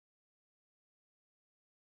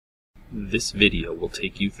This video will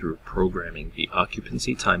take you through programming the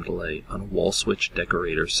occupancy time delay on a wall switch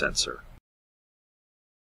decorator sensor.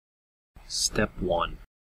 Step 1.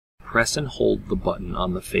 Press and hold the button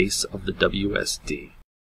on the face of the WSD.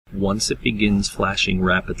 Once it begins flashing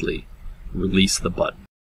rapidly, release the button.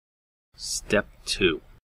 Step 2.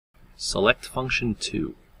 Select function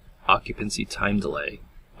 2, Occupancy Time Delay,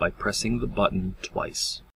 by pressing the button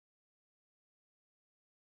twice.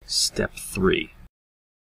 Step 3.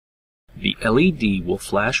 The LED will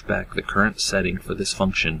flash back the current setting for this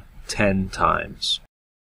function 10 times.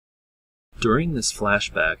 During this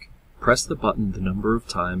flashback, press the button the number of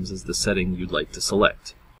times as the setting you'd like to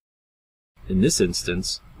select. In this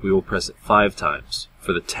instance, we will press it 5 times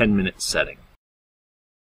for the 10-minute setting.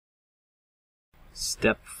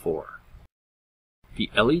 Step 4.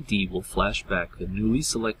 The LED will flash back the newly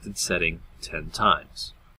selected setting 10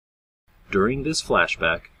 times. During this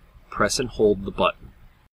flashback, press and hold the button.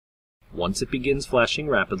 Once it begins flashing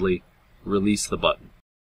rapidly, release the button.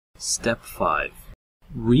 Step 5.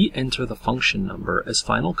 Re-enter the function number as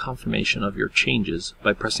final confirmation of your changes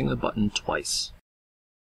by pressing the button twice.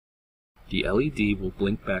 The LED will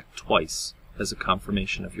blink back twice as a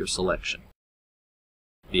confirmation of your selection.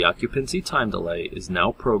 The occupancy time delay is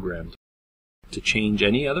now programmed. To change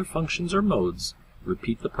any other functions or modes,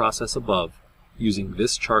 repeat the process above, using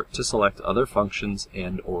this chart to select other functions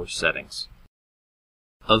and/or settings.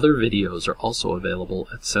 Other videos are also available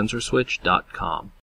at sensorswitch.com.